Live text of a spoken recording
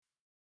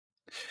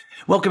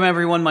Welcome,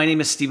 everyone. My name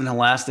is Stephen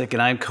Halastik,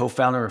 and I'm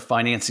co-founder of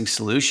Financing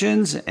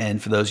Solutions.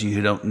 And for those of you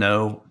who don't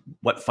know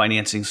what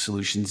Financing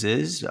Solutions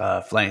is,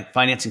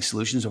 Financing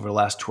Solutions over the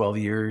last 12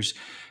 years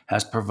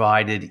has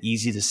provided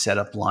easy to set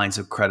up lines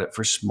of credit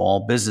for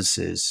small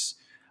businesses.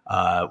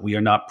 We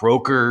are not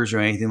brokers or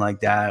anything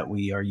like that.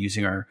 We are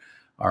using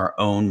our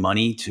own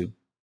money to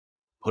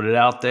put it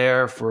out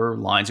there for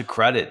lines of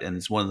credit. And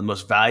it's one of the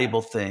most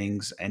valuable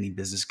things any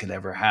business could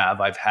ever have.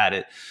 I've had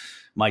it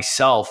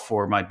myself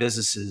for my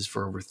businesses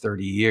for over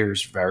 30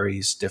 years,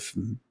 various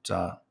different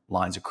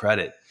lines of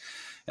credit.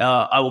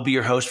 I will be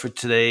your host for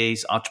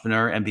today's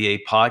Entrepreneur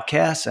MBA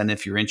podcast. And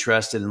if you're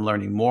interested in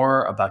learning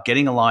more about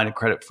getting a line of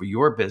credit for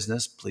your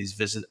business, please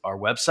visit our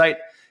website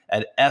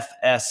at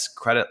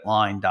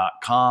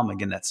fscreditline.com.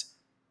 Again, that's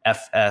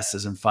FS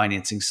as in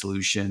Financing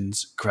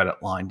Solutions,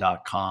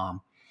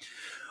 creditline.com.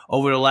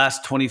 Over the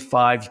last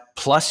 25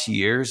 plus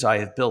years, I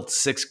have built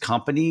 6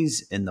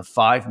 companies in the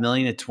 $5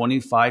 million to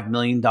 $25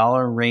 million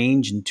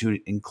range,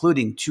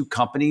 including 2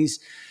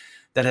 companies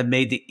that have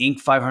made the Inc.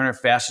 500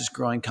 fastest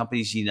growing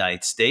companies in the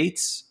United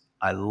States.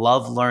 I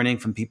love learning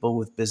from people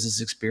with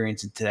business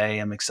experience, and today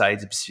I'm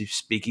excited to be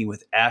speaking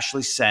with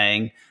Ashley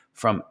Sang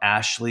from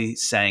Ashley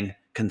Sang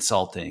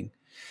Consulting.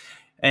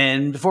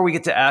 And before we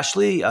get to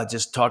Ashley, I'll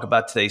just talk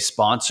about today's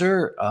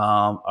sponsor.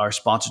 Our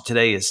sponsor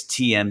today is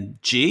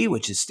TMG,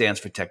 which stands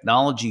for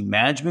Technology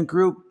Management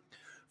Group.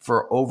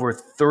 For over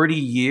 30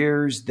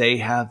 years, they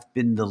have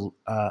been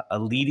a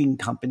leading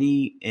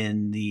company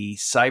in the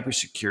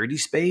cybersecurity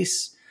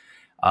space.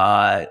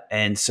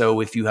 And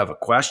so if you have a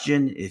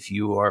question, if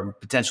you are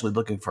potentially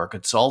looking for a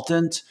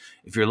consultant,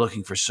 if you're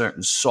looking for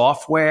certain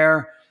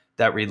software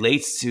that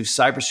relates to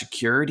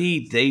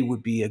cybersecurity, they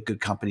would be a good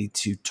company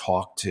to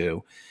talk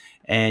to.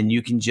 And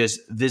you can just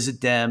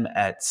visit them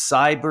at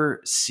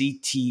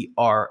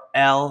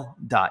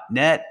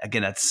cyberctrl.net.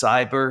 Again, that's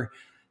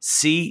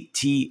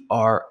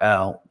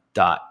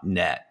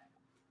cyberctrl.net.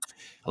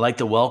 I'd like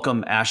to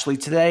welcome Ashley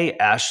today.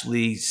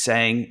 Ashley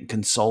Sang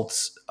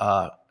consults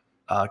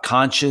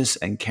conscious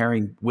and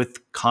caring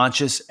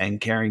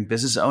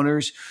business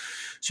owners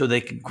so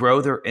they can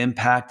grow their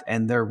impact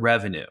and their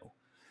revenue.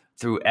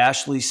 Through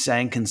Ashley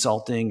Sang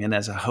Consulting and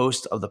as a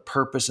host of the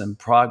Purpose and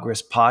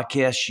Progress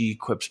podcast, she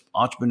equips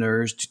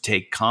entrepreneurs to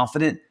take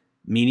confident,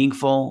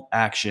 meaningful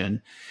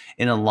action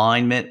in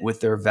alignment with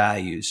their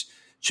values.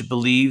 She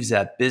believes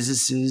that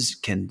businesses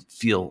can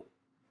feel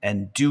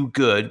and do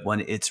good when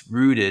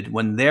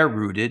they're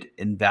rooted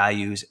in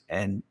values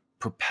and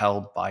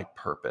propelled by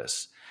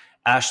purpose.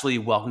 Ashley,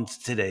 welcome to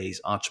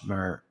today's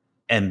Entrepreneur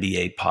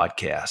MBA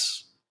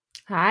podcast.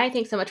 Hi,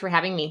 thanks so much for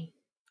having me.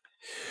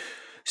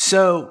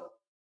 So,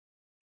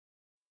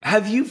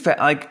 have you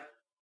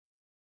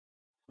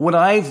what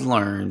I've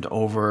learned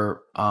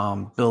over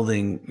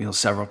building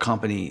several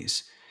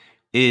companies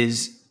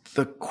is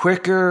the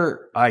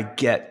quicker I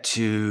get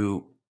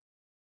to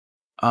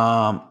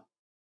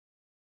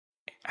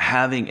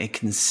having a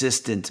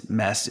consistent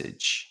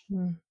message,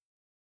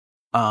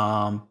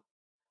 the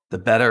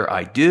better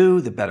I do,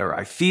 the better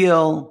I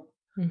feel,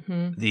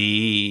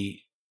 the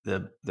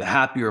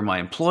happier my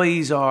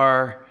employees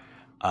are,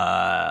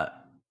 the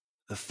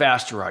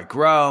faster I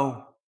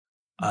grow.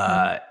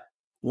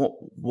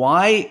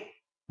 Why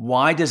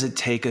does it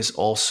take us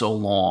all so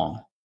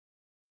long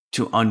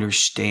to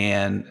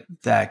understand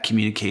that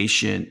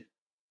communication,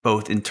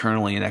 both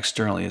internally and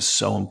externally, is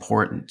so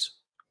important?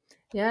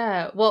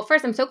 Yeah. Well,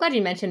 first, I'm so glad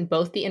you mentioned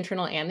both the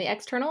internal and the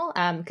external,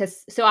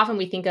 because so often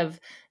we think of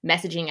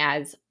messaging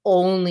as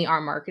only our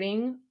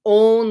marketing,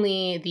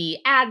 only the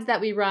ads that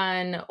we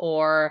run,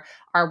 or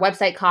our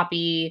website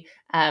copy,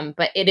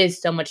 but it is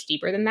so much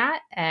deeper than that.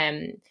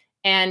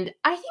 And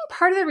I think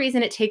part of the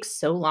reason it takes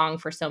so long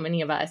for so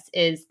many of us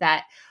is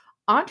that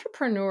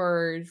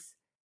entrepreneurs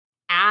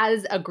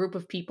as a group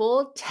of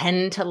people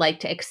tend to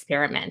like to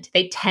experiment.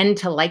 They tend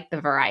to like the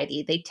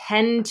variety. They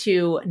tend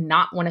to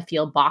not want to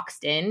feel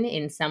boxed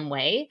in some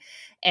way.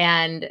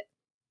 And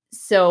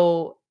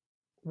so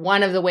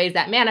one of the ways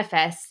that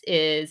manifests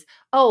is,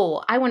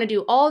 oh, I want to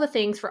do all the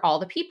things for all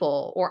the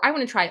people, or I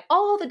want to try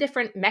all the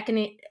different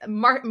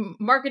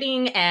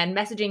marketing and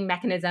messaging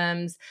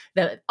mechanisms,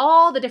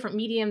 all the different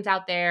mediums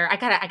out there. I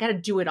gotta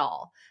do it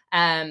all.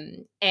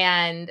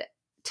 And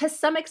to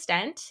some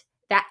extent,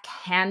 that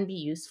can be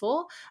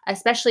useful,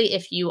 especially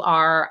if you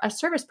are a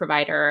service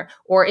provider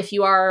or if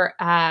you are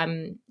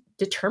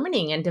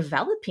determining and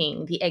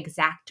developing the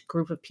exact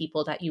group of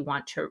people that you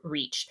want to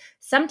reach.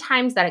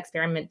 Sometimes that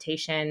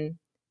experimentation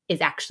is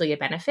actually a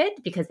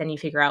benefit because then you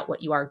figure out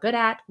what you are good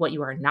at, what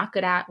you are not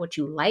good at, what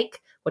you like,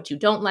 what you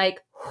don't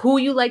like, who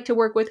you like to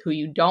work with, who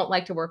you don't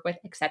like to work with,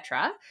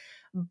 etc.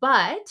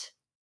 But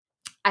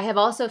I have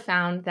also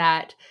found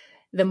that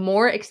the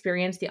more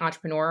experienced the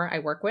entrepreneur I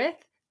work with,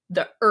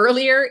 the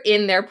earlier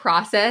in their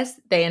process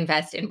they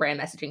invest in brand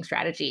messaging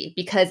strategy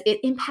because it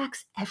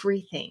impacts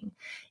everything.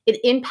 It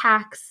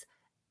impacts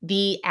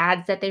the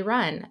ads that they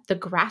run, the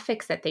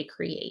graphics that they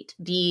create,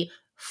 the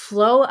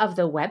flow of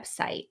the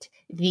website,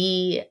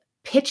 the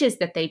pitches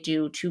that they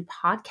do to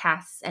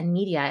podcasts and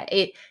media.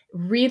 It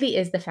really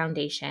is the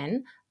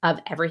foundation of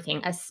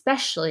everything,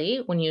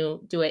 especially when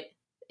you do it,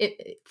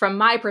 from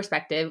my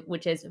perspective,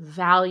 which is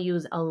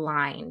values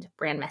aligned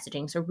brand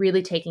messaging. So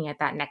really taking it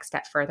that next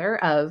step further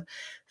of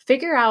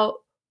figure out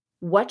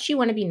what you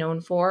want to be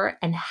known for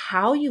and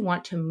how you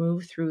want to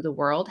move through the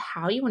world,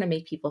 how you want to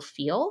make people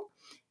feel,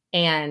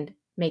 and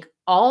make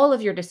all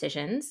of your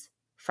decisions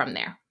from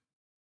there.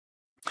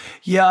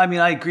 Yeah, I mean,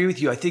 I agree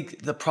with you. I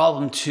think the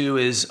problem too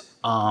is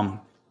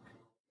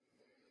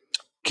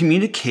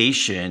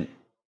communication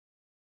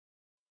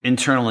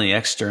internally,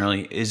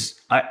 externally is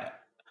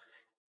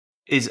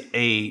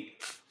a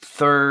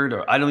third,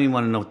 or I don't even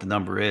want to know what the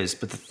number is,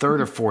 but the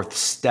third or fourth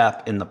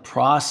step in the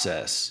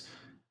process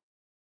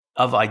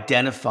of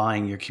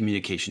identifying your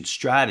communication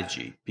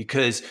strategy,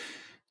 because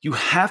you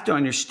have to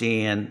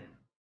understand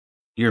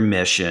your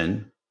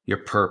mission, your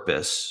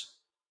purpose,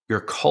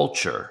 your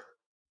culture,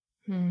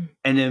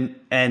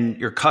 and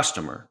your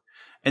customer.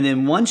 And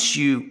then once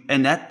you,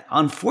 and that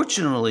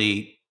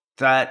unfortunately,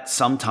 that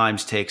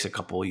sometimes takes a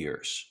couple of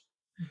years.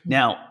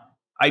 Now,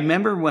 I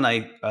remember when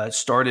I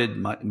started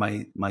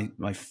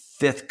my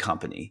fifth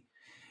company,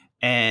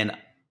 and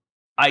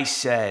I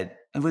said,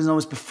 it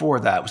was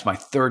before that, it was my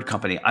third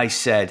company. I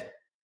said,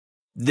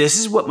 this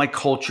is what my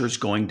culture is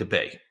going to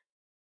be.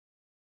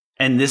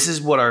 And this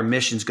is what our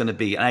mission is going to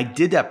be. And I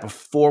did that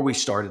before we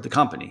started the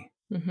company.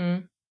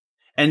 Mm-hmm.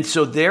 And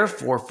so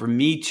therefore, for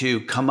me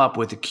to come up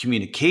with a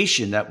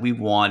communication that we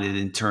wanted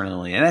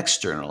internally and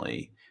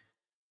externally,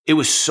 it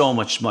was so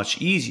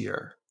much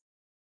easier.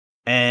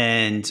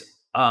 And,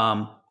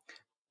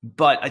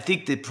 but I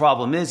think the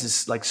problem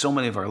is like so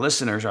many of our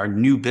listeners are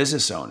new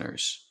business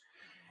owners,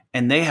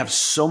 and they have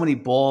so many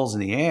balls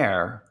in the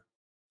air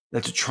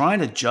that they're trying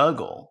to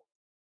juggle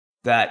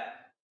that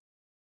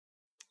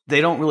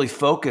they don't really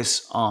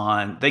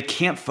they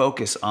can't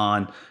focus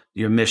on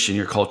your mission,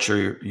 your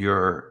culture,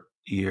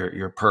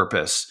 your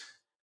purpose,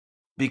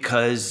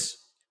 because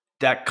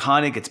that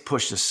kind of gets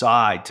pushed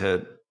aside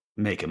to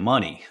making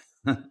money.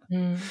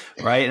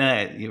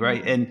 Right.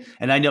 Right.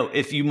 And I know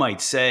if you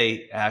might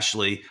say,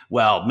 Ashley,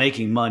 well,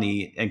 making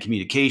money and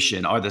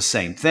communication are the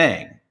same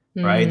thing,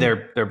 right?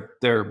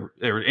 They're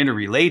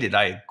interrelated.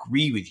 I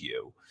agree with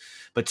you,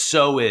 but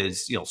so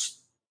is,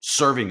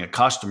 serving a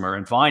customer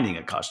and finding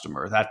a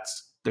customer.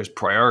 There's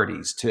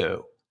priorities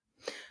too.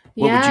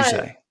 What would you Yeah.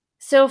 say?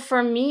 So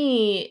for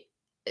me,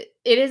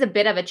 it is a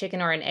bit of a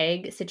chicken or an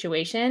egg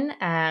situation.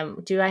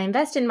 Do I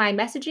invest in my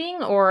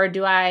messaging, or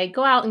do I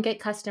go out and get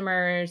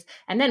customers?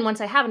 And then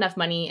once I have enough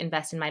money,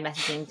 invest in my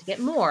messaging to get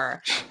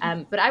more.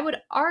 But I would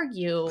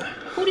argue,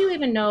 who do you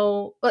even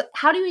know?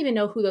 How do you even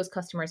know who those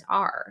customers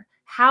are?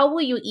 How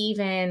will you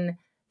even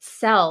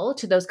sell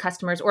to those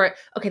customers? Or,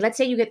 okay, let's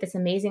say you get this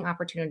amazing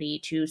opportunity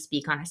to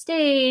speak on a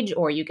stage,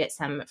 or you get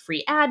some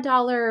free ad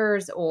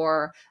dollars,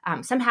 or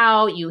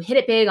somehow you hit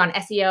it big on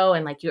SEO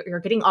and like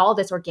you're getting all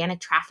this organic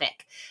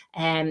traffic.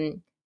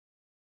 And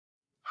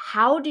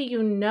how do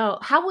you know?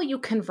 How will you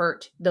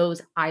convert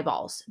those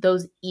eyeballs,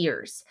 those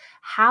ears?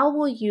 How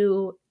will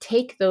you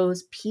take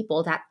those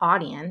people, that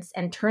audience,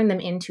 and turn them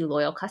into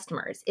loyal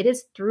customers? It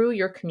is through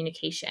your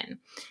communication.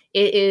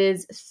 It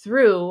is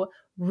through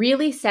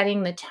really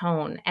setting the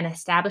tone and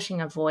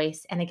establishing a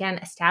voice. And again,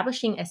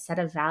 establishing a set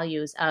of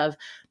values of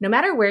no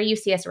matter where you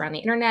see us around the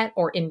internet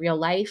or in real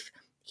life,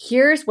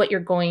 here's what you're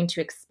going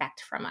to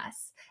expect from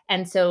us.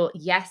 And so,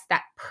 yes,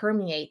 that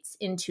permeates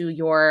into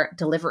your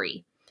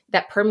delivery,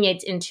 that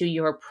permeates into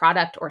your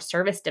product or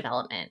service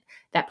development,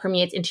 that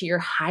permeates into your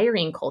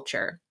hiring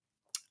culture.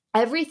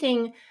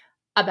 Everything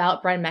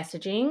about brand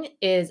messaging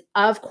is,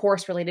 of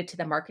course, related to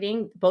the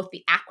marketing, both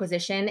the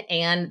acquisition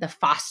and the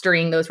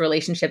fostering those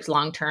relationships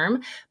long term,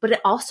 but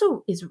it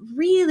also is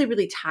really,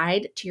 really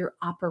tied to your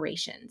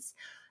operations.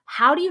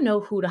 How do you know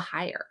who to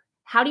hire?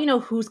 How do you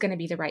know who's going to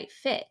be the right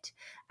fit?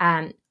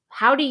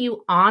 How do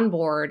you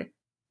onboard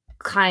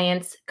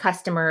clients,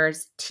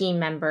 customers, team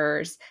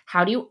members?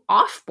 How do you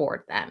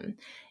offboard them?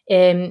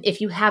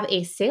 If you have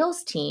a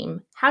sales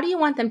team, how do you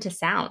want them to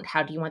sound?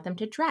 How do you want them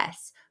to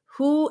dress?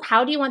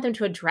 How do you want them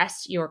to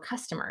address your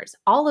customers?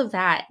 All of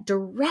that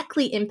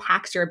directly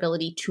impacts your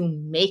ability to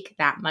make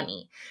that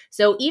money.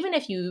 So even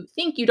if you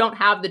think you don't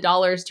have the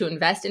dollars to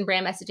invest in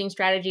brand messaging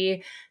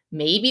strategy,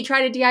 maybe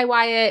try to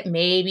DIY it,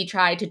 maybe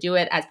try to do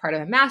it as part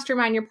of a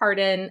mastermind you're part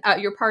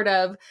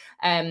of,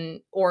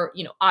 or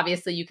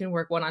obviously you can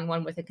work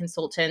one-on-one with a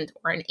consultant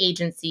or an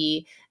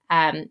agency.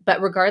 But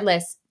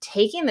regardless,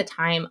 taking the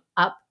time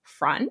up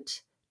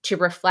front to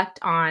reflect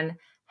on,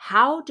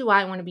 how do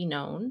I want to be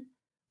known?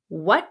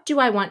 What do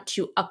I want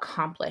to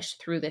accomplish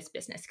through this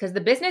business? Because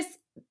the business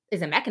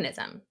is a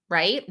mechanism,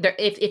 right?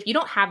 If you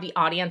don't have the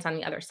audience on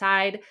the other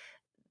side,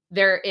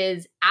 there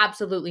is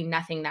absolutely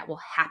nothing that will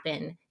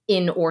happen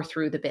in or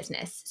through the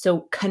business.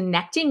 So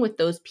connecting with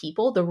those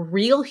people, the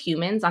real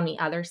humans on the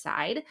other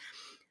side,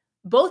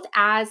 both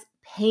as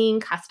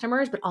paying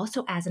customers, but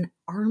also as an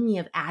army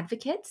of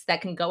advocates that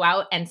can go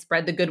out and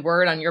spread the good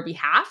word on your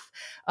behalf,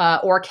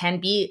 or can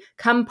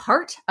become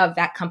part of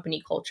that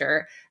company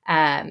culture,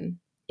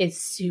 is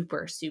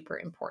super, super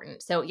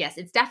important. So yes,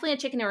 it's definitely a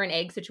chicken or an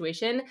egg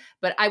situation,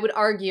 but I would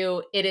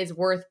argue it is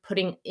worth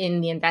putting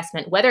in the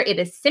investment, whether it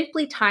is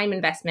simply time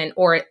investment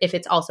or if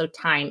it's also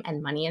time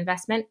and money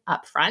investment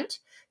upfront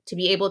to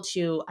be able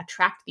to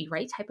attract the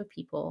right type of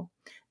people,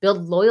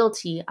 build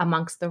loyalty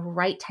amongst the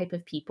right type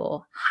of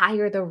people,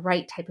 hire the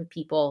right type of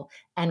people,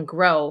 and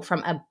grow from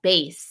a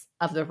base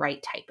of the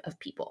right type of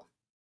people.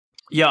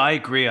 Yeah, I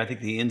agree. I think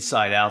the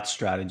inside out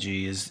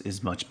strategy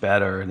is much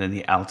better than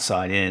the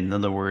outside in. In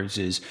other words,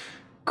 is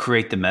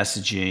create the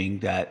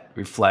messaging that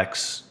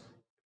reflects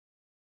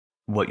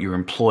what your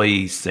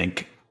employees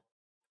think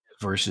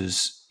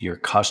versus your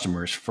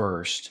customers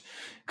first.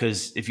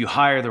 Because if you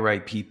hire the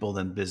right people,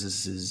 then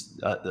business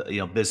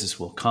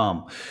will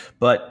come.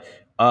 But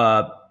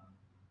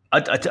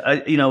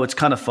it's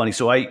kind of funny.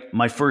 So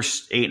my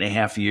first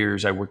 8.5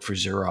 years, I worked for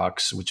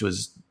Xerox, which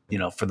was,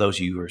 for those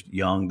of you who are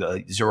young,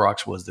 the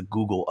Xerox was the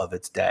Google of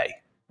its day,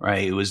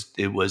 right? It was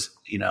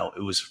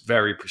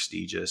very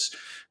prestigious,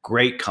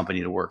 great company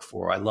to work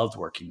for. I loved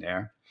working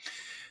there.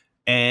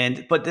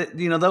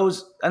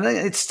 Those, and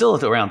it's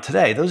still around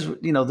today. Those,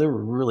 there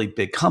were really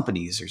big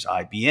companies. There's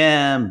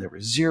IBM, there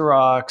was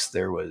Xerox,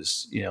 there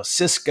was,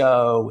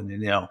 Cisco, and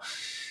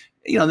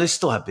they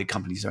still have big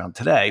companies around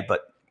today.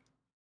 But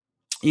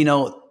you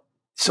know,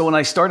 so when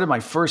I started my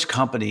first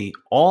company,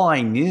 all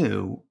I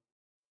knew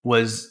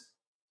was,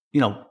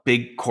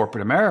 big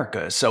corporate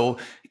America. So,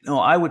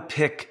 I would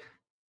pick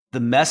the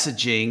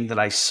messaging that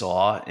I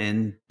saw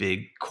in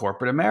big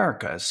corporate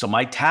America. So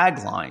my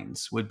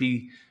taglines would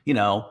be,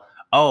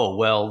 oh,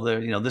 well,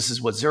 this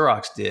is what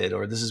Xerox did,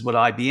 or this is what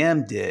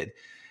IBM did.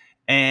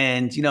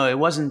 And, it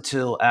wasn't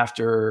until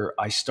after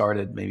I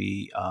started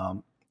maybe,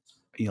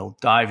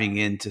 diving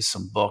into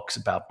some books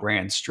about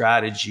brand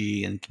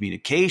strategy and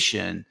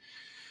communication,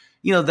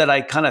 that I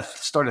kind of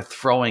started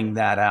throwing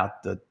that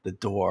out the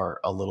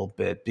door a little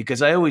bit,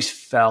 because I always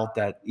felt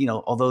that,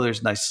 although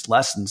there's nice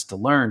lessons to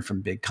learn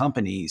from big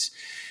companies,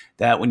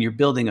 that when you're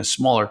building a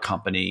smaller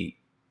company,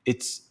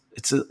 it's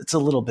a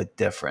little bit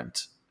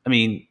different. I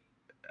mean,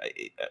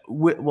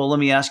 well, let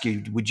me ask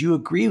you, would you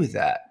agree with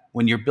that?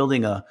 When you're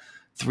building a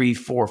 3,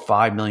 4,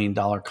 $5 million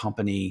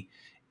company,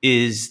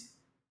 is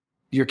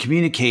your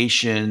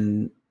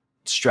communication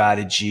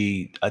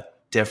strategy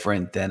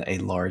different than a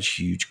large,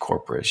 huge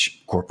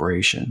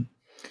corporation?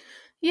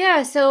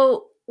 Yeah.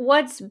 So,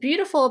 what's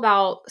beautiful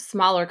about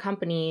smaller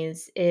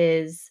companies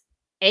is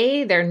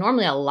they're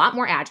normally a lot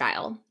more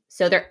agile.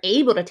 So, they're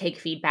able to take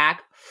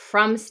feedback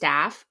from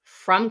staff,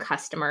 from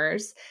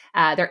customers.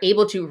 They're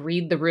able to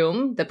read the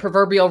room, the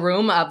proverbial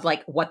room of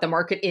like what the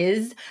market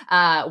is,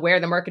 where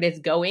the market is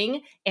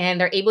going, and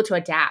they're able to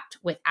adapt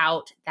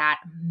without that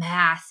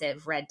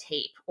massive red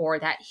tape or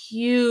that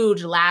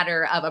huge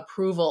ladder of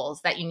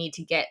approvals that you need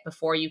to get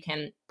before you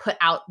can put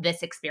out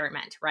this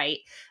experiment, right?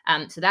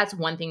 So that's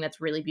one thing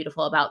that's really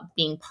beautiful about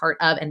being part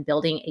of and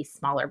building a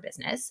smaller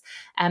business.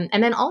 And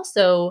then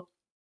also,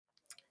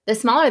 the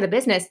smaller the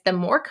business, the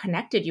more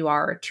connected you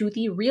are to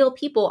the real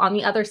people on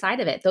the other side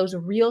of it, those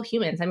real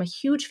humans. I'm a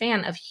huge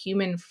fan of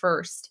human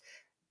first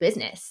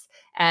business.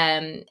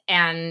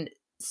 And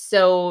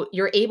so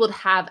you're able to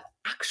have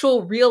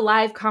actual real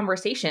live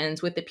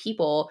conversations with the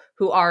people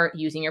who are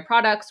using your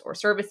products or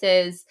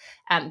services.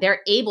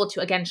 They're able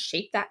to, again,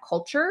 shape that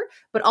culture,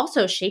 but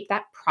also shape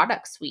that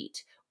product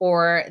suite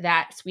or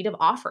that suite of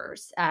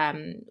offers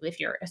if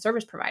you're a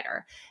service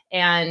provider.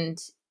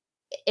 And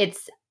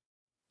it's,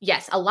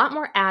 yes, a lot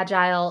more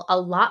agile, a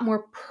lot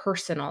more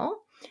personal,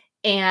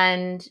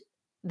 and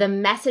the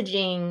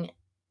messaging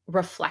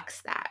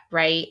reflects that,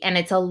 right? And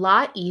it's a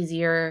lot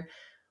easier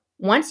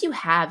once you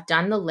have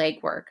done the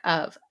legwork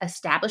of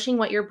establishing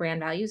what your brand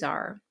values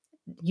are,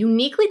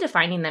 uniquely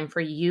defining them for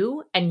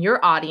you and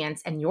your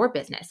audience and your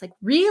business, like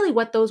really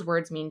what those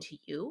words mean to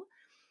you,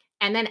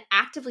 and then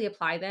actively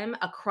apply them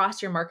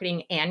across your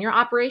marketing and your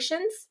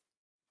operations.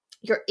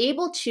 You're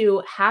able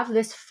to have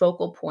this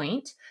focal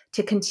point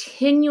to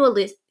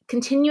continuously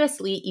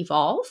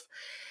evolve,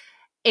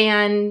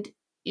 and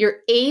you're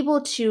able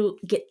to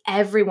get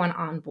everyone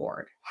on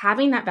board.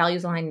 Having that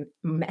values aligned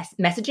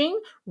messaging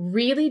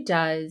really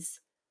does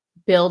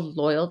build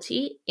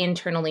loyalty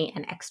internally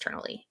and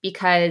externally,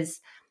 because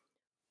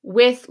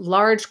with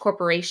large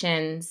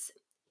corporations,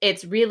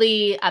 it's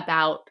really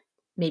about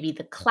maybe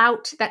the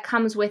clout that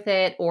comes with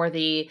it or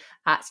the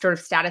sort of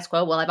status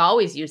quo. Well, I've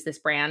always used this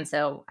brand,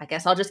 so I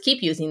guess I'll just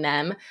keep using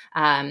them.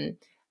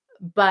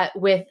 But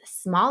with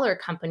smaller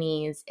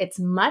companies, it's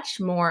much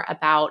more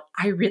about,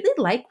 I really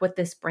like what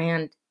this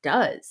brand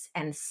does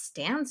and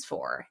stands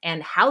for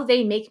and how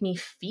they make me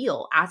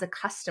feel as a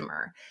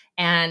customer.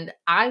 And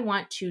I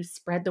want to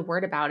spread the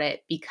word about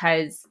it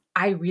because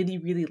I really,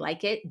 really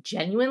like it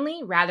genuinely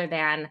rather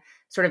than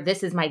sort of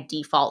this is my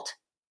default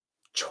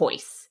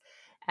choice.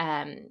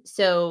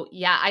 So,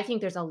 yeah, I think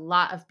there's a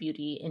lot of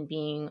beauty in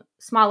being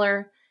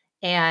smaller,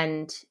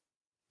 and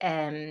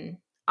um,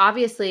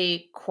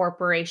 obviously,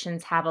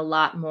 corporations have a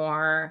lot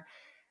more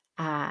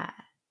uh,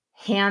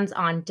 hands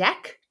on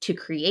deck to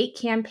create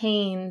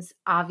campaigns.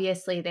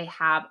 Obviously, they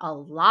have a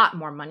lot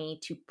more money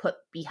to put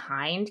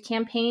behind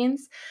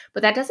campaigns,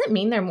 but that doesn't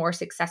mean they're more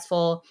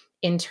successful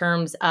in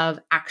terms of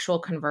actual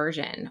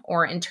conversion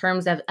or in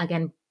terms of,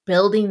 again,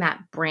 building that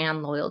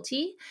brand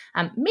loyalty.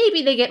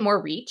 Maybe they get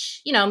more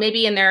reach.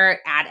 Maybe in their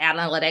ad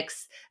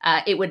analytics,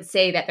 it would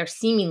say that they're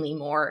seemingly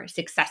more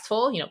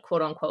successful,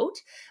 quote unquote.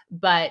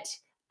 But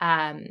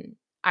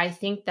I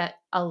think that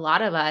a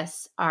lot of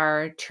us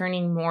are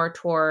turning more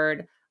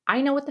toward,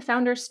 I know what the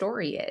founder's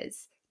story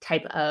is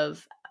type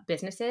of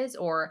businesses,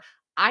 or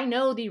I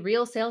know the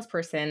real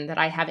salesperson that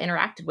I have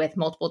interacted with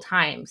multiple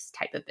times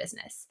type of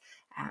business.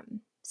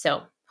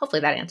 So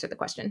hopefully that answered the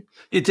question.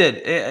 It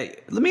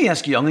did. Let me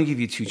ask you, I'm going to give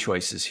you two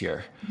choices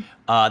here.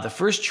 The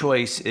first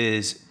choice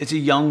is it's a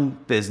young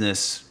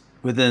business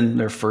within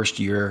their first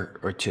year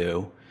or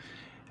two.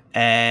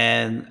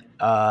 And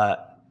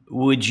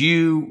would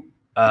you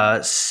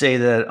say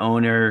that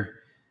owner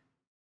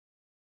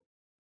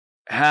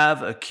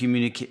have a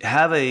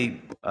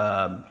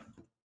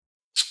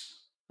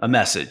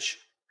message,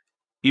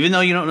 even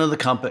though you don't know the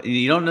company,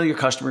 you don't know your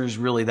customers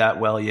really that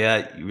well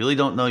yet, you really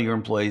don't know your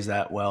employees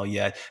that well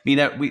yet. I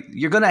mean,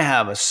 you're going to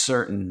have a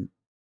certain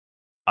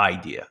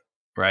idea,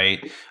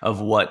 right,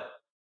 of what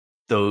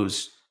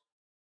those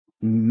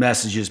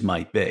messages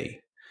might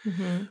be.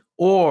 Mm-hmm.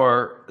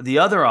 Or the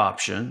other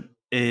option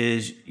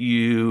is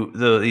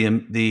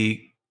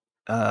the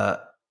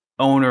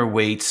owner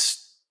waits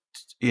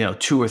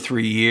 2 or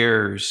 3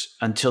 years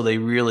until they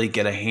really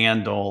get a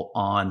handle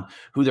on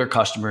who their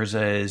customers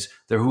is,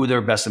 who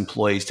their best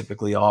employees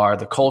typically are,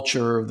 the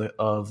culture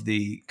of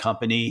the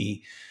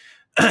company,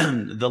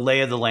 the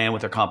lay of the land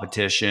with their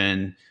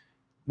competition.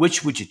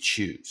 Which would you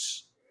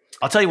choose?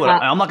 I'll tell you what.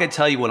 I'm not going to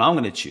tell you what I'm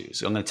going to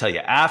choose. I'm going to tell you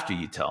after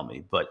you tell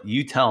me, but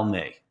you tell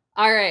me.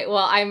 All right.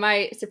 Well, I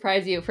might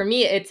surprise you. For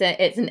me, it's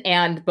an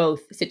and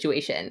both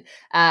situation.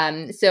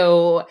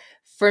 So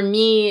for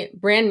me,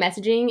 brand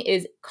messaging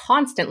is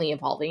constantly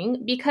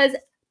evolving because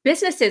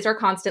businesses are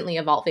constantly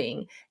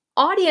evolving.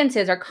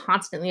 Audiences are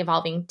constantly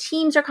evolving.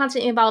 Teams are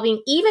constantly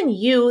evolving. Even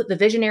you, the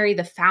visionary,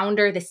 the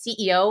founder, the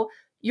CEO,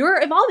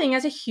 you're evolving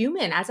as a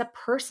human, as a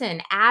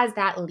person, as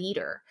that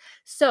leader.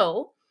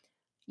 So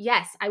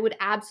yes, I would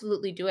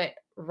absolutely do it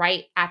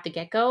right at the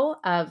get-go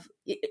of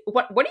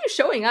what are you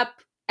showing up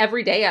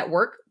every day at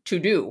work to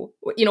do?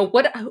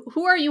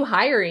 Who are you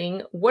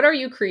hiring? What are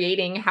you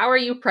creating? How are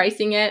you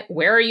pricing it?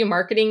 Where are you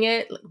marketing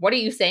it? What are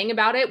you saying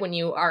about it when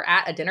you are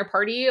at a dinner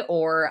party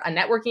or a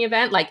networking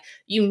event? Like,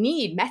 you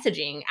need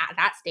messaging at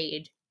that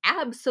stage.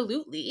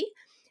 Absolutely.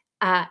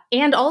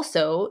 And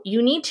also,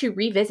 you need to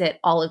revisit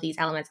all of these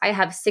elements. I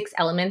have 6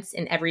 elements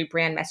in every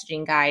brand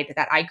messaging guide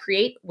that I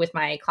create with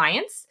my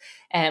clients,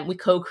 and we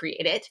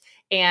co-create it.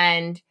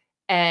 And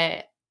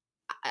I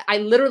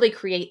literally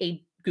create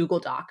a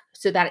Google Doc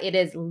so that it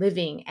is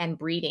living and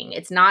breathing.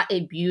 It's not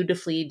a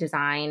beautifully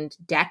designed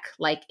deck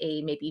like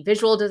a maybe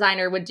visual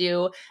designer would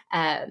do.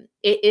 It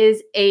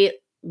is a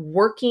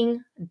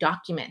working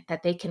document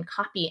that they can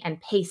copy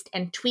and paste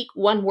and tweak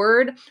one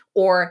word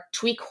or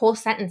tweak whole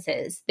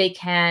sentences. They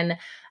can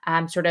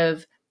sort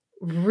of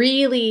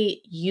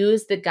really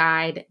use the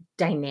guide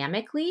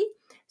dynamically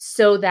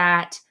so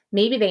that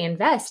maybe they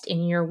invest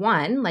in year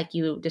one, like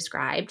you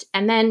described,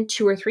 and then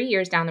 2 or 3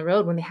 years down the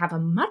road, when they have a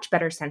much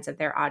better sense of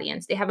their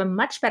audience, they have a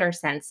much better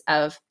sense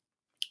of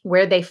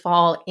where they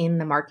fall in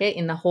the market,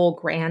 in the whole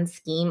grand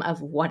scheme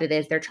of what it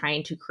is they're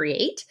trying to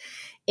create.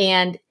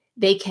 And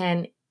they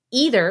can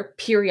either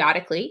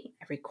periodically,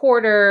 every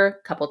quarter,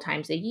 a couple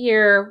times a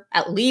year,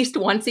 at least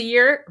once a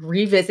year,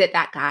 revisit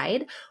that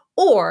guide,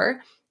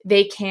 or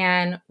they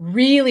can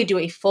really do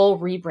a full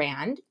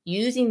rebrand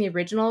using the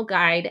original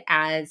guide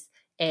as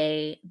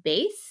a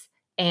base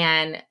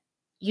and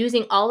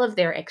using all of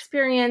their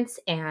experience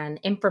and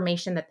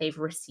information that they've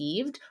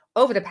received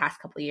over the past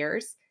couple of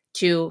years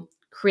to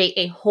create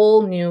a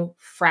whole new,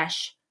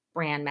 fresh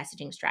brand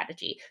messaging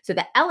strategy. So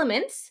the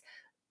elements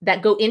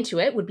that go into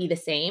it would be the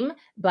same,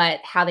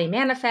 but how they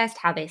manifest,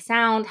 how they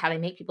sound, how they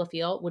make people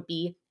feel would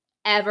be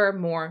ever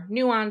more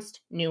nuanced.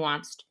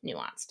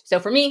 So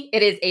for me,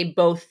 it is a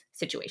both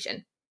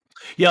situation.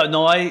 Yeah,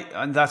 no,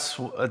 that's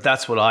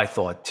what I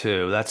thought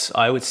too.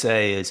 I would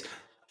say is,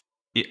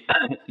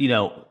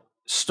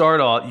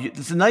 start off.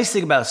 The nice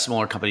thing about a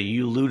smaller company,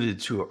 you alluded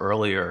to it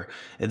earlier,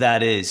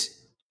 that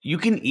is you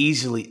can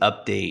easily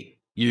update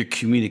your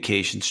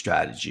communication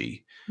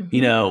strategy.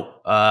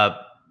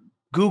 Mm-hmm.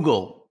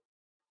 Google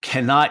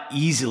cannot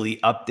easily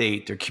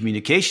update their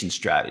communication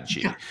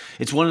strategy. Yeah.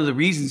 It's one of the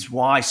reasons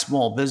why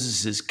small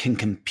businesses can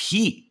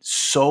compete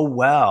so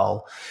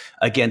well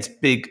against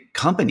big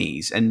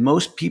companies. And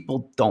most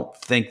people don't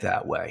think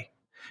that way.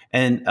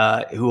 And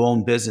who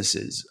own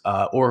businesses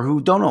or who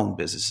don't own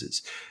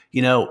businesses,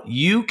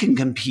 you can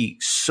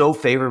compete so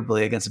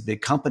favorably against a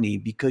big company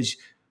because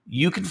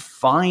you can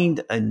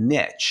find a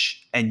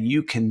niche and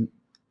you can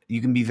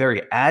be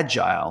very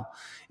agile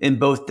in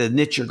both the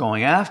niche you're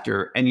going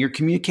after and your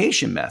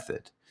communication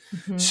method.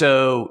 Mm-hmm.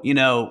 So,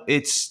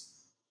 it's,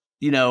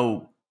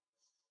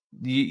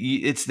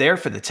 it's there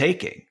for the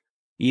taking.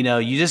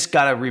 You just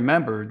got to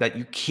remember that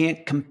you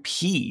can't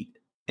compete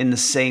in the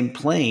same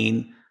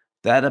plane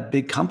that a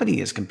big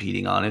company is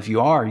competing on. If you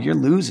are, you're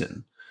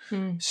losing.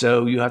 Mm.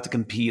 So you have to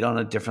compete on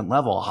a different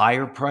level,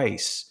 higher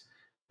price,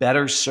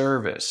 better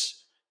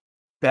service,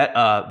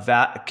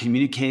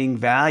 communicating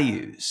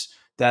values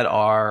that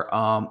are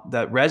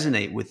that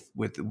resonate with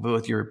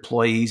both your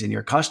employees and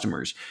your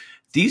customers.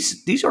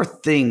 These are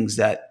things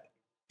that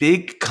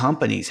big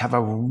companies have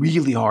a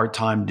really hard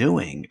time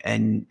doing,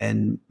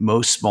 and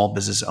most small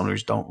business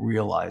owners don't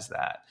realize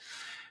that.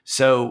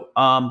 So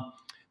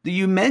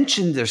you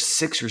mentioned there's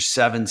 6 or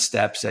 7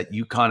 steps that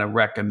you kind of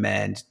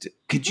recommend.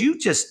 Could you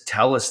just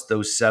tell us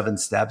those 7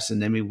 steps,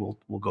 and then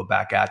we'll go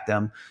back at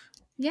them?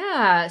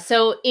 Yeah.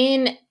 So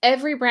in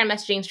every brand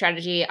messaging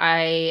strategy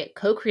I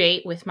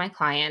co-create with my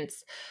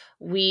clients,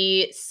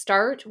 we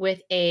start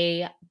with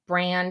a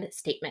brand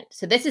statement.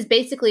 So this is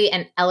basically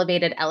an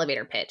elevated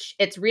elevator pitch.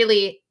 It's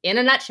really, in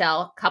a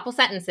nutshell, couple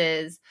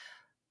sentences.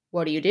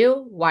 What do you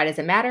do? Why does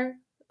it matter?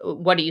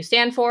 What do you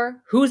stand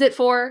for? Who's it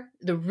for?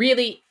 The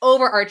really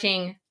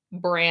overarching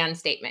brand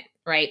statement,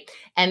 right?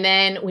 And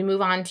then we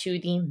move on to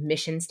the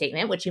mission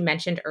statement, which you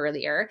mentioned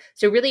earlier.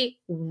 So, really,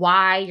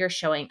 why you're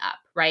showing up,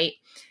 right?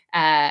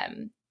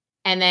 Um,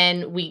 and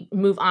then we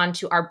move on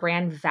to our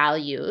brand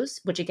values,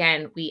 which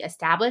again, we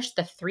establish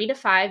the 3 to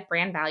 5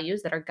 brand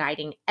values that are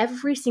guiding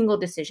every single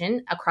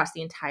decision across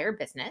the entire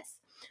business.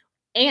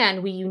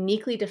 And we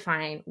uniquely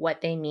define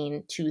what they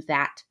mean to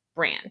that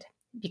brand,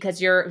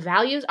 because your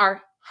values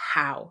are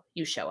how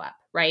you show up,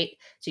 right?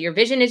 So your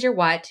vision is your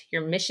what,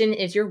 your mission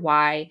is your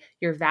why,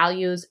 your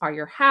values are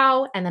your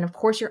how, and then of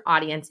course your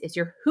audience is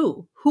your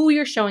who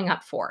you're showing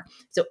up for.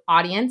 So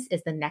audience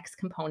is the next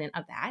component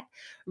of that,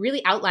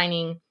 really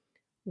outlining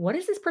what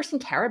does this person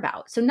care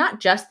about? So not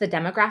just the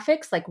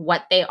demographics, like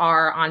what they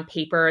are on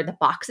paper, the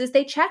boxes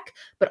they check,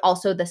 but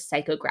also the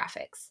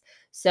psychographics.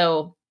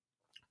 So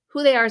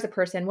who they are as a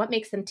person, what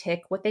makes them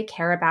tick, what they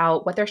care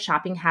about, what their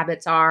shopping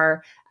habits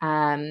are,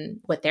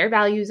 what their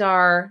values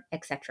are,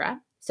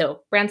 etc.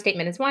 So brand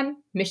statement is 1,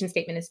 mission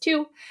statement is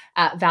 2,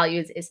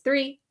 values is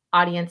 3,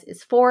 audience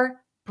is 4,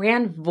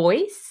 brand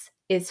voice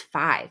is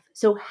 5.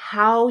 So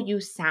how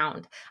you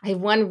sound. I have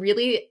one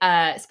really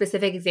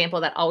specific example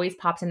that always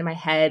pops into my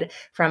head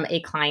from a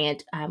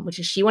client, which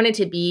is she wanted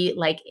to be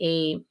like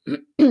a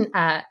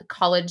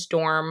college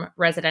dorm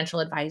residential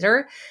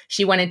advisor.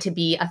 She wanted to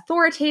be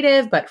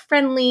authoritative but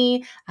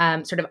friendly,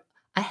 sort of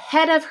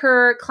ahead of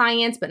her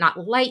clients, but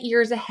not light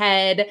years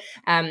ahead.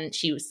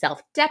 She was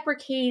self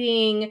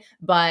deprecating,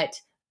 but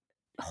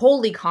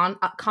wholly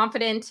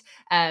confident.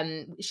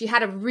 She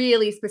had a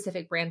really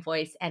specific brand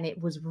voice, and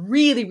it was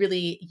really,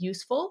 really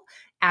useful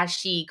as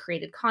she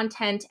created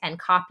content and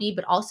copy,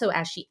 but also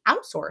as she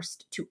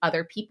outsourced to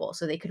other people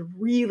so they could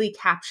really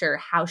capture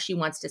how she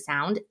wants to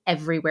sound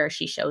everywhere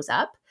she shows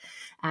up.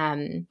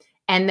 And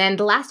then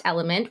the last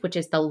element, which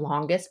is the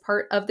longest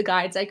part of the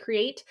guides I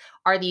create,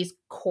 are these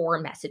core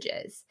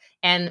messages.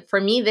 And for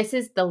me, this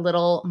is the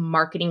little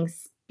marketing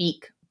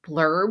speak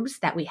blurbs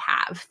that we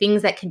have,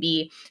 things that can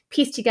be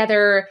pieced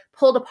together,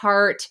 pulled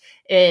apart.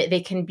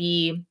 They can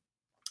be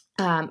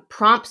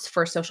prompts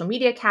for social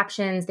media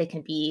captions. They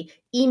can be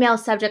email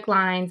subject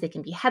lines. They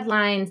can be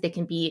headlines. They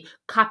can be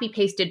copy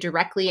pasted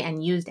directly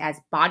and used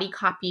as body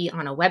copy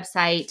on a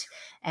website.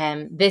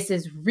 This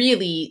is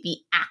really the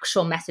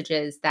actual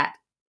messages that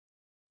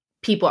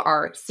people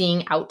are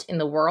seeing out in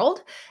the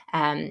world.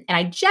 And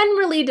I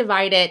generally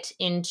divide it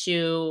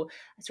into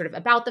sort of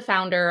about the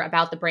founder,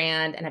 about the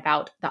brand, and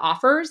about the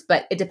offers,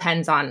 but it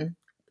depends on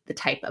the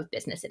type of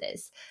business it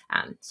is.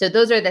 So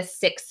those are the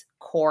 6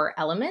 core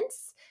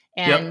elements.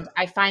 And Yep.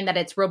 I find that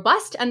it's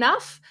robust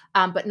enough,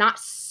 but not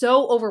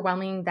so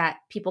overwhelming that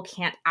people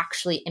can't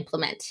actually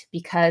implement,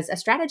 because a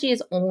strategy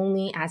is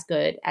only as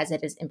good as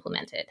it is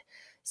implemented.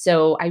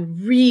 So I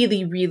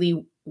really,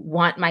 really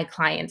want my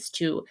clients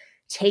to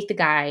take the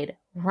guide,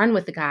 run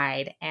with the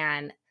guide,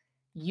 and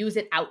use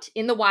it out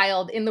in the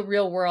wild, in the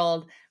real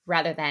world,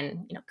 rather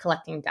than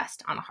collecting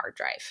dust on a hard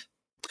drive.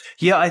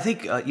 Yeah, I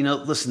think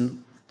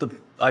listen,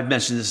 I've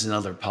mentioned this in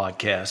other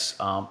podcasts.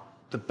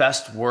 The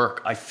best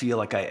work I feel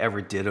like I ever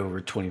did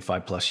over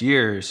 25 plus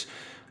years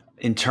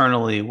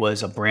internally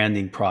was a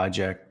branding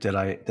project that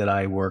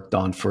I worked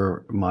on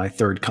for my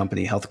third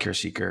company, Healthcare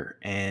Seeker,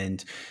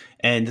 and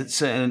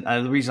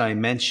the reason I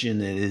mention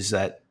it is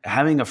that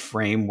having a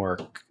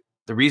framework.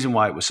 The reason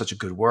why it was such a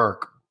good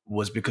work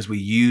was because we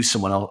used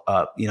someone else.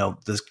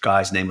 This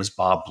guy's name was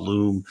Bob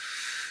Bloom,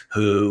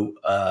 who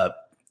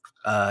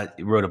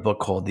he wrote a book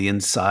called The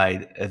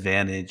Inside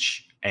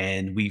Advantage,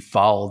 and we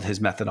followed his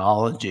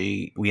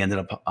methodology. We ended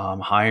up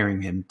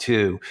hiring him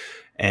too,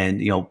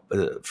 and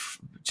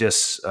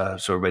so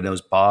everybody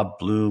knows, Bob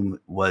Bloom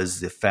was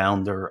the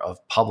founder of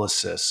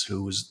Publicis,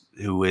 was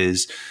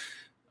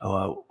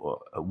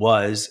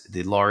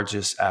the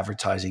largest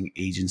advertising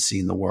agency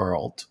in the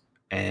world,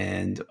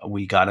 and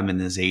we got him in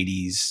his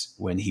 80s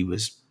when he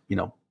was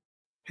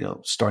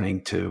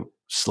starting to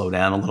slow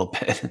down a little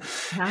bit.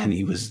 Yeah. And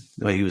he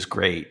was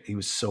great. He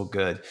was so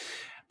good.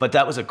 but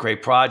that was a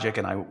great project,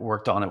 and I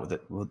worked on it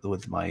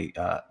with my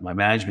my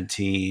management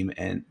team,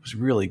 and it was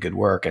really good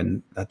work.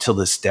 And till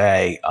this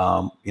day,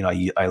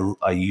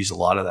 I use a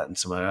lot of that in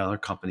some of my other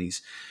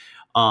companies.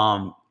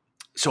 Um,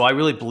 so I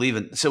really believe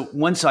in. So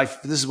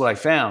this is what I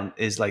found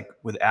is like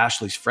with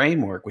Ashley's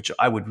framework, which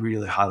I would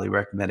really highly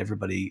recommend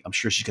everybody. I'm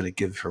sure she's going to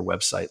give her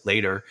website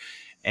later,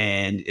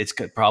 and it's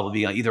could probably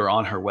be either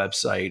on her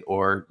website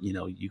or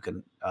you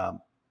can.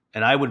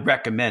 And I would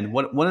recommend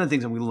one of the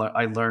things that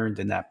I learned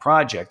in that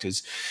project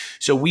is,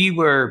 so we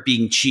were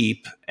being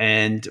cheap,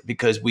 and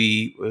because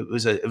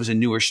it was a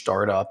newer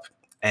startup,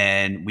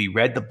 and we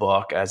read the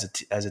book as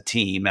a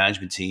team,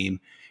 management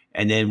team,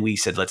 and then we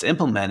said let's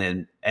implement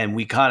it, and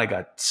we kind of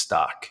got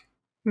stuck.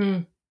 Hmm.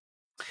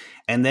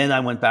 And then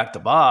I went back to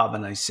Bob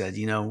and I said,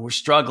 we're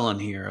struggling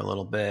here a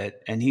little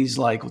bit, and he's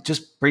like, well,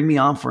 just bring me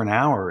on for an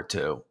hour or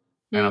two.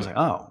 And I was Hmm. like,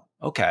 oh,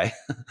 okay.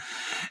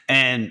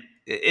 And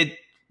it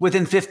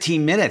within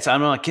 15 minutes,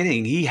 I'm not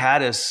kidding, he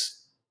had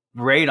us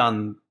right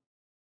on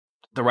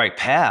the right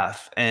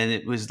path. And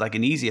it was like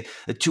the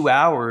 2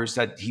 hours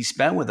that he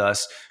spent with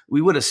us, we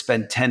would have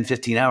spent 10,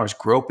 15 hours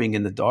groping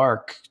in the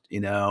dark.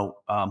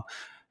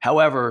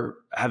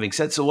 However, having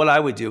said, so what I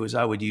would do is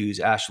I would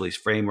use Ashley's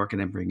framework and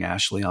then bring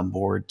Ashley on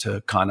board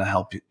to kind of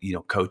help,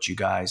 coach you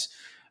guys.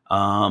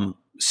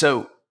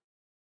 So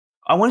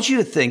I want you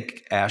to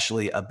think,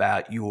 Ashley,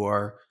 about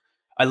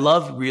I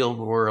love real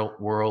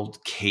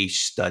world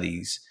case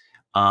studies.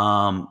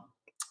 I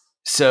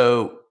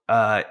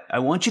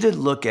want you to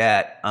look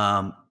at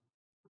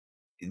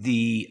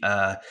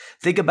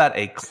think about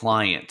a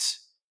client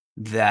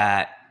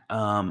that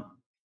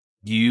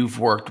you've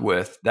worked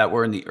with that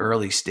were in the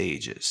early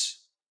stages,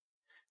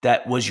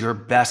 that was your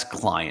best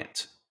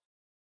client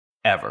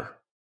ever.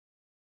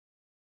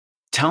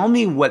 Tell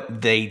me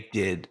what they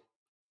did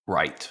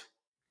right.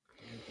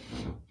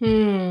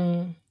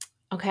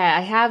 Okay,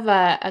 I have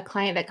a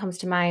client that comes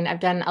to mind. I've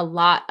done a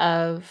lot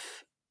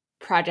of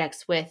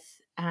projects with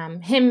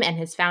him and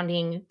his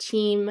founding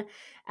team.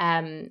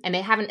 And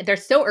they're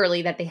so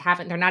early that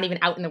they're not even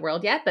out in the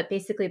world yet, but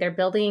basically they're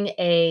building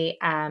a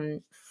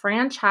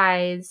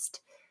franchised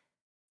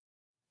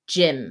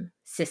gym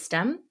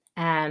system.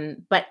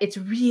 But it's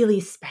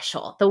really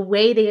special. The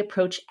way they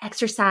approach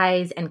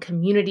exercise and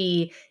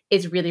community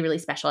is really, really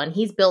special. And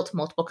he's built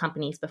multiple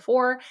companies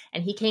before.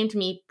 And he came to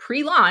me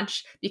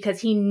pre-launch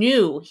because he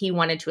knew he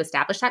wanted to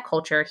establish that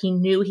culture. He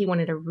knew he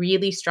wanted a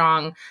really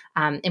strong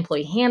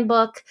employee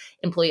handbook,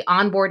 employee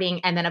onboarding.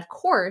 And then, of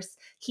course,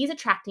 he's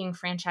attracting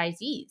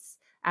franchisees.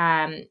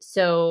 And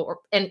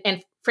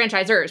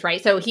franchisors,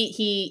 right? So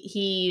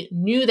he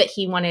knew that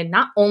he wanted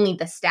not only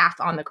the staff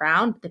on the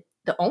ground, but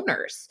the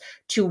owners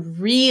to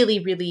really,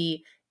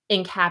 really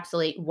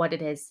encapsulate what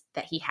it is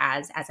that he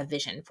has as a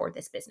vision for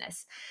this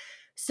business.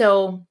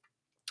 So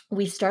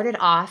we started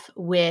off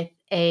with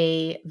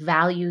a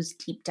values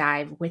deep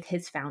dive with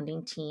his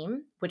founding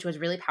team, which was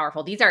really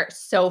powerful. These are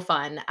so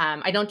fun.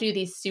 I don't do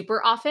these super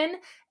often,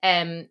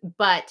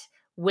 but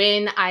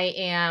when I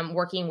am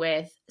working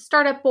with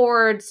startup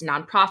boards,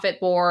 nonprofit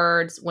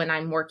boards, when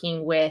I'm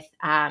working with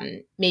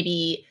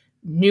maybe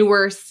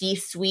newer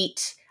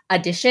C-suite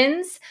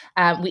additions,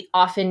 we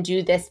often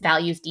do this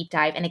values deep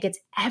dive, and it gets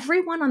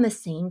everyone on the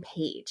same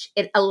page.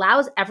 It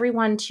allows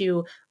everyone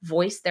to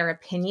voice their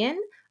opinion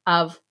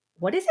of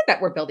what is it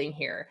that we're building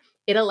here.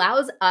 It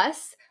allows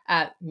us,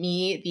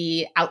 me,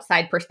 the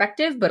outside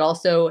perspective, but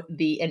also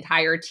the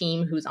entire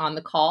team who's on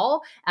the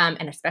call,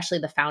 and especially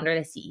the founder,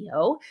 the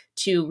CEO,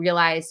 to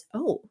realize,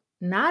 oh,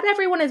 not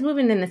everyone is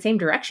moving in the same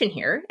direction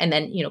here, and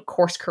then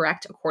course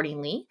correct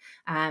accordingly.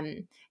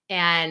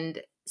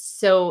 And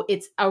so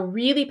it's a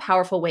really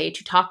powerful way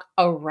to talk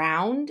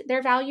around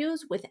their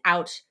values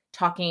without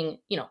talking,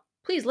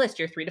 please list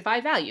your 3 to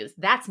 5 values.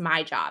 That's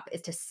my job,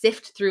 is to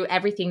sift through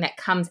everything that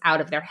comes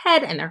out of their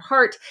head and their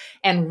heart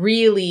and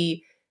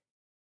really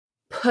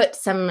put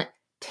some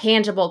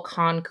tangible,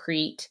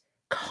 concrete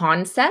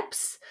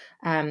concepts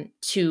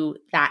to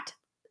that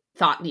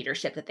thought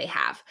leadership that they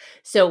have.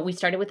 So we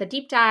started with a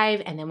deep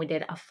dive, and then we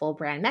did a full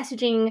brand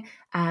messaging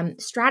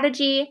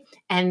strategy.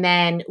 And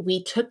then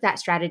we took that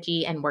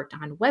strategy and worked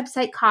on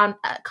website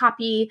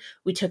copy.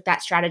 We took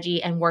that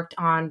strategy and worked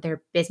on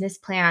their business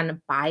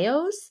plan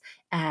bios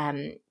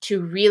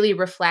to really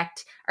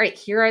reflect, all right,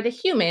 here are the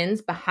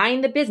humans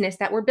behind the business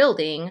that we're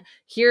building.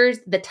 Here's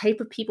the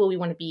type of people we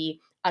want to be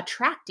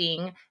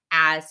attracting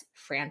as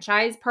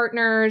franchise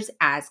partners,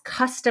 as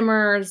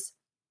customers.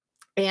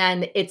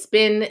 And it's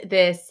been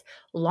this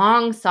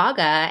long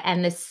saga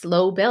and this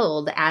slow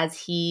build as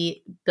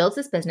he builds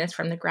this business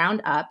from the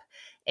ground up.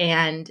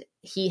 And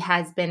he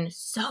has been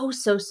so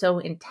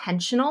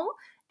intentional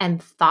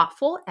and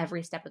thoughtful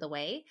every step of the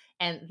way.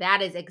 And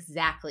that is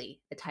exactly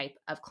the type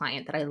of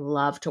client that I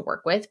love to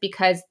work with,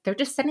 because they're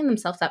just setting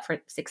themselves up for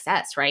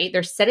success, right?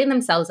 They're setting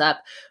themselves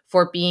up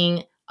for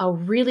being a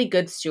really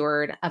good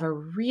steward of a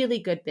really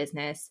good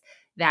business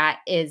that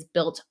is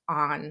built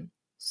on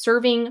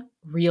serving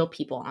real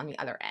people on the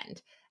other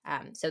end.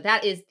 So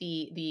that is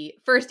the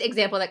first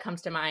example that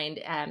comes to mind.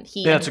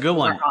 He Yeah, and it's his a good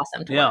team are one.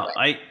 awesome to work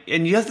Yeah, with.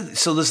 and you have to.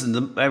 So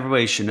listen,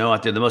 everybody should know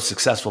out there, the most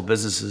successful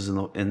businesses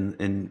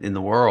in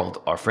the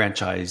world are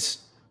franchise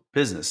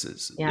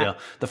businesses. You Yeah. know,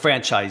 the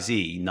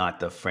franchisee, not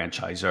the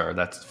franchisor.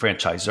 That's the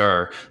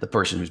franchisor, the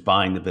person who's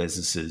buying the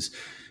businesses.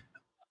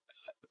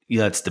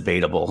 Yeah, it's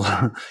debatable.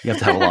 You have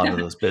to have a lot of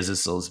those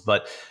businesses,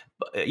 but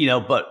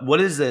what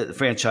is the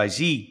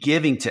franchisee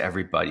giving to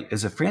everybody?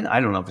 Is a I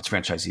don't know if it's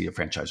franchisee or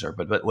franchisor,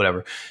 but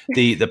whatever.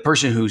 The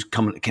person who's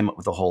came up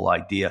with the whole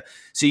idea.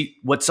 See,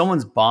 what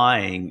someone's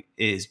buying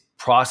is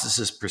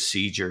processes,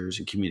 procedures,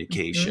 and Hmm.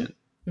 communication.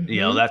 You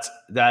know,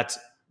 Hmm.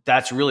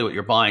 that's really what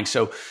you're buying.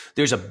 So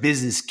there's a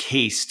business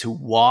case to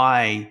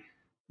why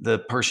the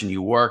person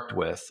you worked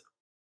with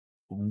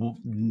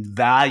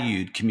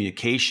valued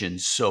communication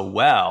so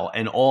well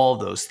and all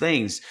those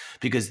things,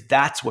 because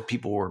that's what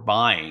people were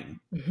buying.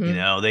 you Hmm.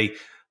 know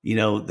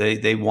they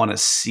they want to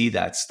see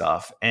that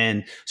stuff.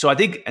 And so I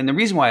think, and the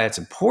reason why that's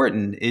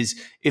important is,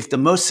 if the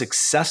most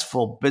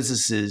successful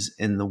businesses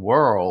in the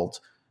world,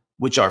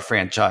 which are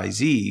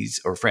franchisees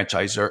or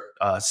franchisor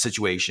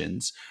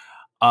situations,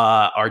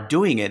 are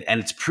doing it, and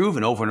it's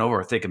proven over and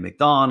over. I think of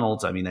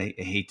McDonald's. I mean, I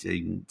hate to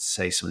even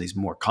say some of these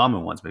more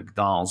common ones,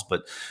 McDonald's,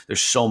 but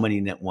there's so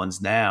many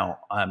ones now.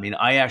 I mean,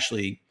 I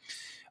actually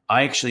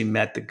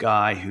met the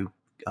guy who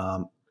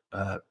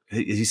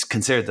he's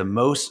considered the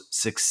most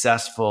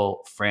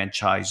successful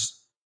franchise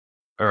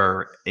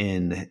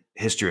in the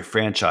history of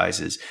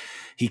franchises.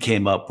 He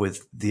came up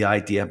with the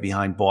idea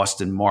behind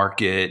Boston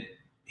Market.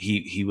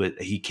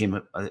 He came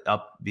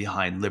up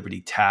behind Liberty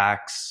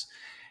Tax,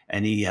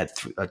 and he had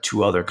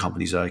two other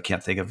companies that I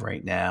can't think of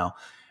right now.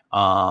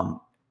 Um,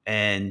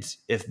 and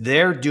if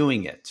they're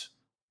doing it,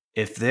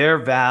 if they're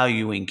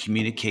valuing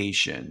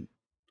communication,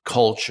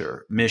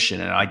 culture,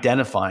 mission, and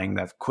identifying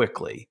that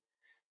quickly,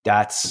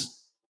 that's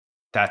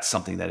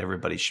something that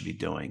everybody should be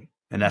doing,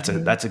 and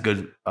Hmm. that's a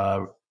good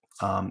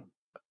um,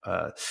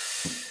 uh,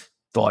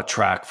 thought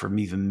track for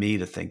even me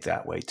to think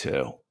that way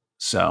too.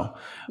 So,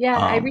 Yeah,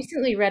 I um,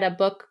 recently read a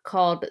book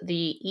called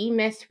The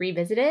E-Myth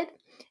Revisited,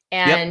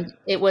 and yep,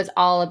 it was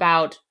all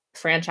about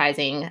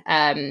franchising,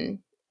 and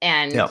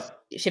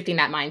yep. shifting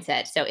that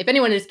mindset. So if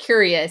anyone is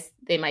curious,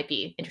 they might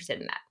be interested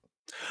in that.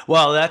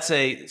 Well,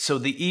 so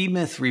the E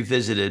Myth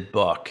Revisited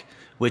book,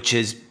 which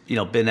has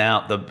been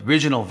out. The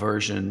original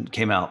version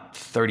came out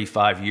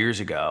 35 years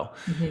ago.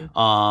 Hmm.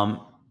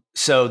 Um,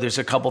 so there's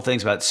a couple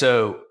things about it.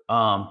 So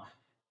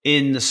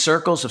in the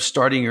circles of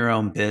starting your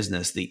own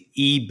business, the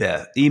E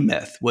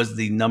Myth was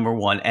the number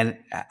one, and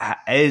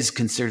is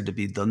considered to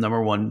be the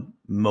number one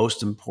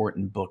most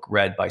important book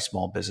read by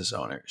small business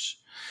owners,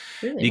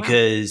 Really? Wow.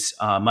 because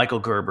Michael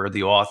Gerber,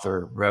 the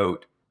author,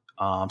 wrote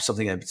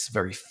something that's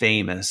very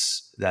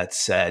famous that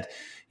said,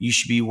 you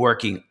should be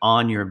working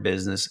on your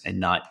business and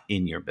not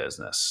in your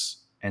business.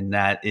 And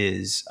that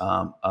is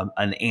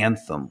an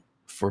anthem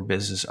for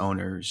business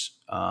owners.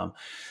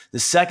 The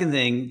second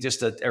thing,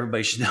 just that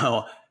everybody should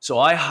know, so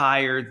I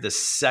hired the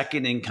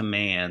second in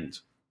command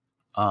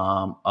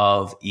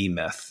of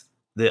eMyth,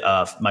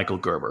 Michael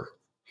Gerber,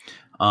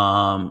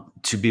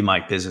 to be my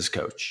business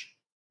coach.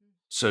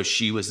 So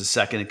she was the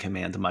second in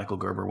command to Michael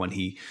Gerber when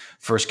he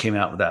first came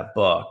out with that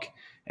book.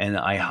 And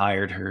I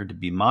hired her to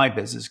be my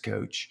business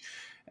coach.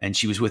 And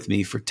she was with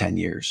me for 10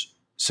 years.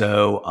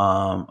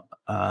 So,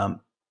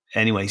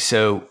 anyway,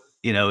 so,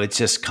 it's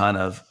just kind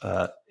of,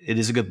 it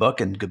is a good book,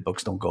 and good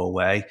books don't go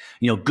away.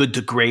 Good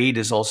to Great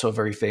is also a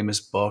very famous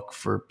book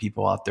for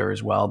people out there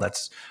as well.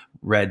 That's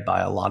read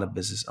by a lot of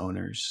business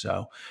owners.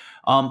 So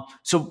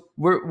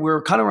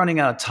we're kind of running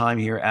out of time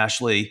here,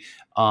 Ashley.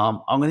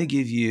 I'm going to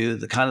give you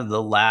the kind of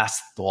the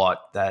last thought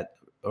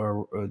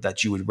or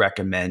that you would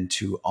recommend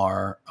to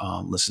our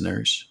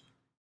listeners.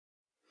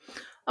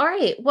 All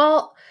right.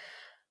 Well,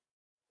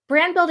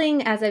 brand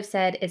building, as I've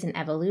said, is an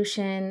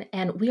evolution,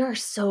 and we are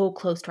so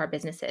close to our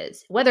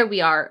businesses. Whether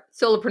we are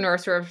solopreneur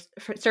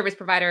service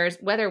providers,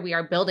 whether we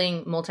are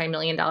building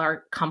multi-million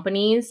dollar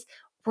companies,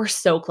 we're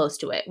so close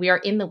to it. We are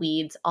in the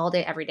weeds all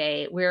day, every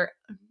day. We're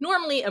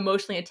normally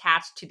emotionally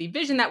attached to the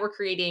vision that we're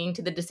creating,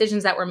 to the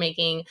decisions that we're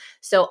making.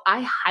 So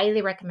I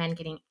highly recommend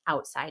getting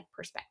outside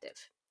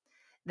perspective.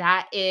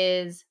 That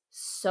is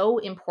so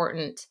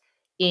important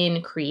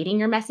in creating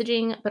your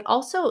messaging, but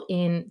also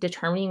in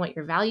determining what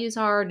your values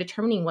are,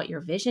 determining what your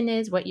vision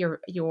is, what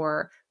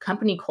your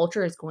company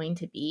culture is going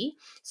to be.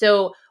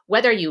 So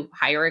whether you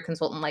hire a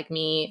consultant like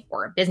me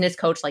or a business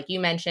coach like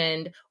you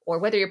mentioned, or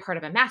whether you're part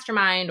of a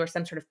mastermind or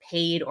some sort of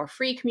paid or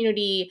free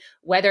community,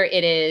 whether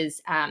it is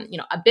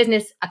a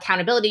business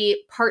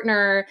accountability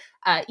partner,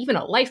 even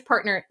a life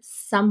partner,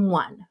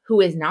 someone who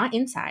is not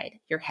inside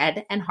your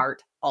head and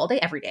heart all day,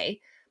 every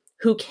day,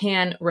 who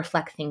can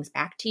reflect things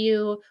back to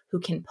you, who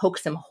can poke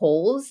some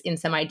holes in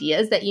some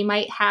ideas that you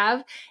might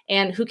have,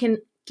 and who can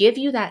give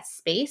you that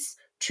space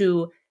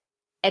to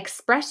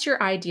express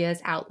your ideas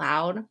out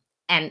loud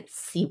and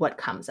see what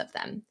comes of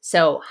them.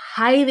 So,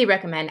 highly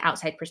recommend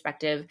outside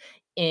perspective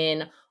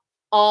in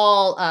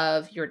all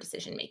of your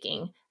decision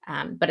making.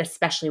 but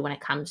especially when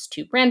it comes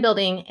to brand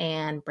building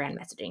and brand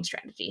messaging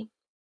strategy.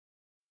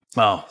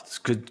 Oh, it's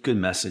good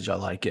message. I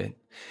like it.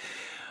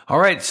 All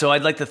right. So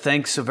I'd like to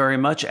thank so very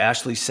much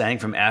Ashley Sang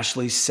from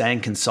Ashley Sang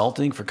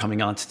Consulting for coming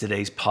on to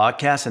today's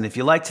podcast. And if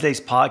you like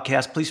today's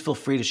podcast, please feel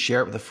free to share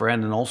it with a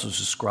friend and also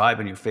subscribe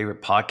on your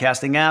favorite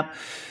podcasting app.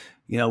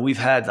 We've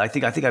had, I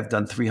think I've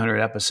done 300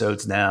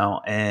 episodes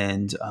now.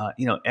 And,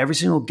 every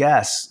single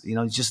guest,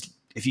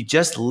 if you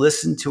just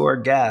listen to our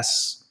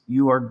guests,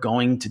 you are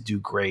going to do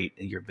great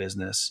in your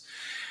business.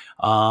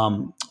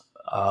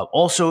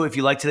 Also, if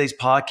you like today's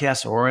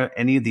podcast or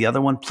any of the other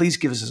one, please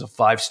give us a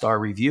 5-star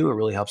review. It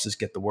really helps us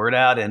get the word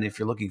out. And if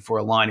you're looking for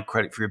a line of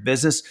credit for your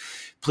business,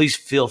 please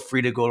feel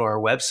free to go to our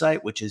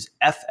website, which is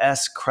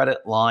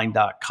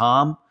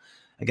fscreditline.com.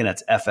 Again,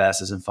 that's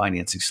FS as in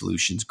Financing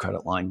Solutions,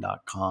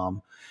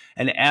 creditline.com.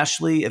 And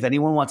Ashley, if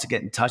anyone wants to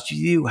get in touch with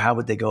you, how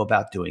would they go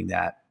about doing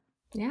that?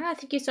 Yeah,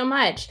 thank you so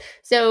much.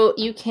 So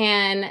you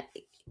can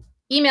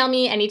email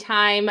me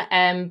anytime.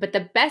 But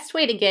the best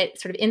way to get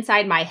sort of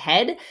inside my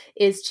head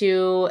is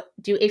to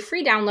do a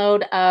free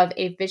download of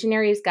A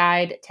Visionary's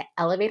Guide to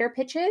Elevator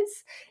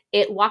Pitches.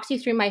 It walks you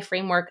through my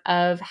framework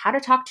of how to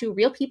talk to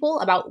real people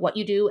about what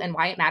you do and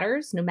why it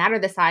matters, no matter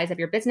the size of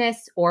your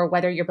business or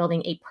whether you're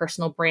building a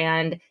personal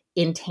brand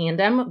in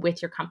tandem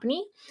with your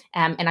company.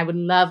 And I would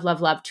love,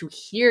 love, love to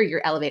hear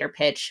your elevator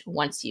pitch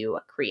once you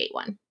create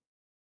one.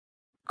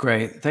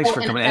 Great. Thanks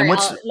for coming. Sorry, And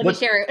let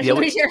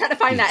me share how to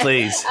find that.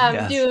 Please.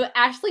 Yes. Do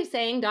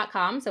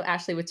ashleysang.com. So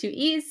Ashley with 2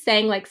 E's,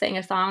 sang like saying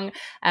a song,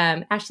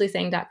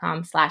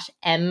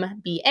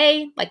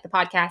 ashleysang.com/MBA, like the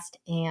podcast,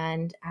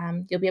 and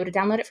you'll be able to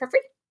download it for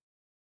free.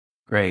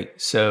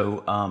 Great.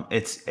 So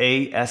it's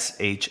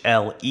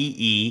ASHLEE,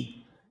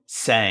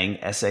 sang,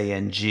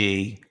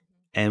 SANG.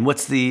 And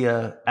what's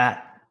the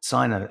at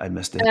sign? I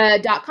missed it.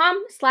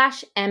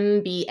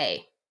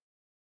 .com/MBA.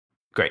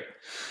 Great.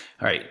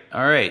 All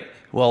right.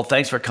 Well,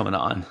 thanks for coming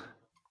on.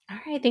 All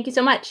right. Thank you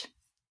so much.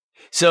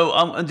 So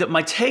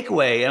my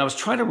takeaway, and I was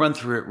trying to run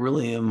through it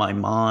really in my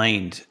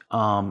mind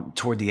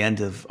toward the end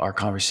of our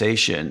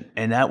conversation,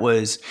 and that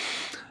was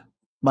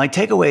my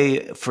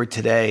takeaway for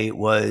today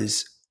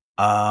was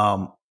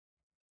I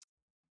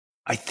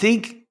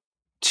think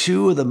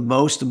 2 of the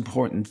most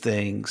important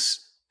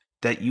things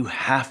that you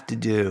have to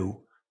do,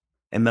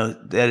 and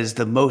that is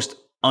the most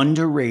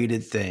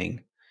underrated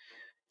thing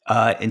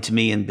and to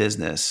me in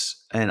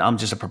business, and I'm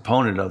just a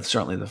proponent of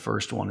certainly the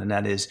first one, and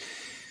that is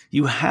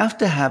you have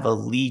to have a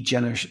lead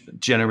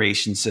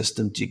generation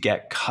system to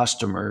get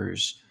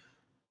customers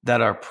that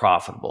are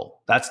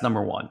profitable. That's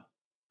number one,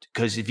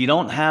 because if you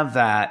don't have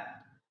that,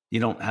 you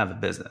don't have a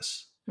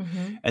business.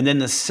 Mm-hmm. And then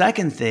the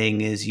second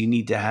thing is you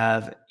need to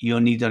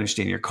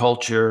understand your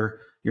culture,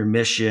 your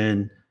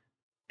mission,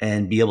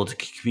 and be able to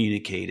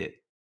communicate it.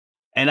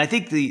 And I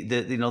think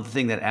the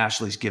thing that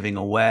Ashley's giving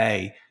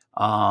away,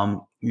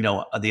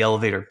 the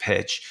elevator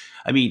pitch,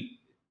 I mean,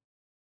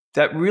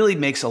 that really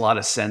makes a lot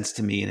of sense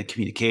to me in a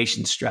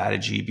communication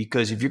strategy,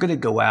 because if you're going to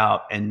go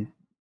out and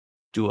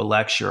do a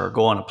lecture or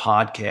go on a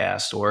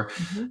podcast or,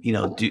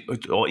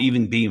 mm-hmm. Or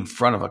even be in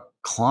front of a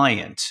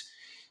client,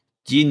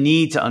 you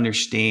need to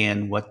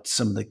understand what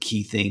some of the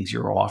key things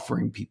you're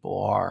offering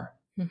people are.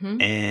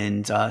 Mm-hmm.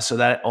 And so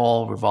that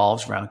all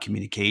revolves around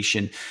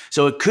communication.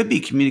 So it could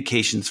be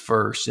communications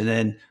first, and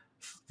then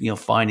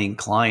finding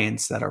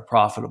clients that are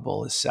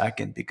profitable is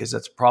second, because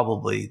that's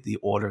probably the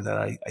order that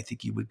I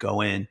think you would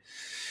go in.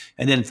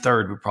 And then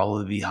third would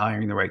probably be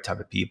hiring the right type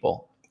of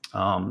people.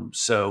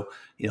 So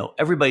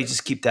everybody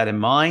just keep that in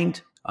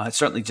mind. It's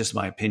certainly just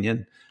my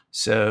opinion.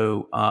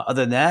 So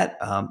other than that,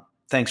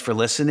 thanks for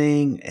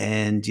listening.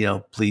 And,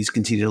 please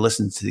continue to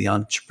listen to the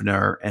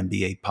Entrepreneur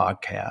MBA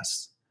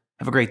podcast.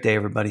 Have a great day,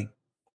 everybody.